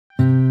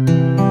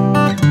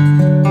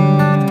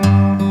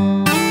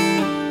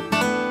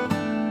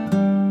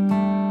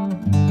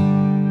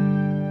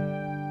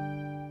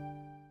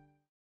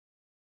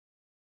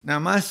Now,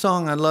 my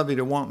song "I Love You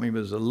to Want Me"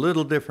 was a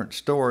little different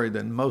story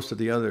than most of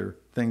the other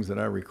things that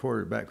I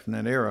recorded back from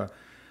that era.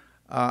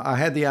 I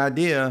had the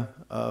idea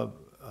of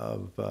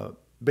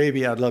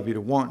 "Baby, I'd Love You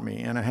to Want Me,"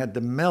 and I had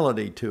the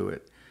melody to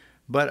it,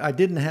 but I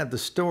didn't have the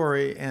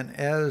story. And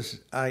as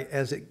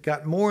it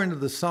got more into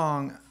the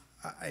song,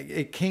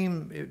 it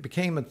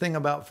became a thing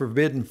about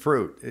forbidden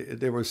fruit.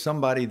 There was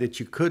somebody that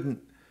you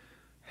couldn't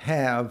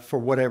have for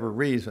whatever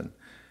reason,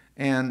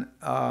 and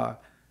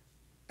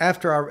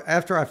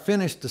after I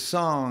finished the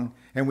song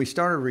and we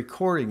started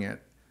recording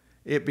it,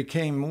 it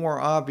became more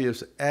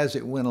obvious as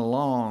it went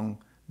along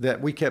that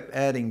we kept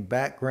adding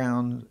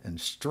background and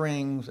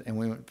strings, and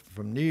we went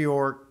from New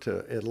York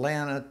to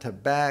Atlanta to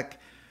back,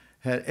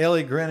 had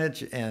Ellie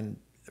Greenwich and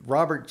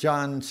Robert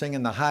John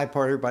singing the high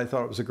part. Everybody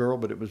thought it was a girl,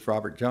 but it was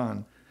Robert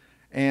John.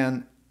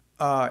 And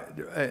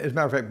as a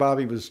matter of fact,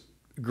 Bobby was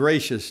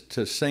gracious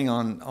to sing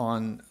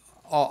on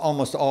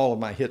almost all of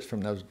my hits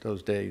from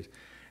those days.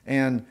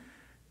 And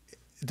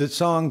the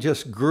song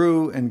just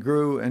grew and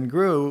grew and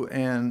grew,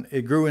 and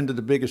it grew into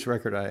the biggest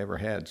record I ever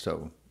had,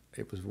 so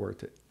it was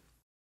worth it.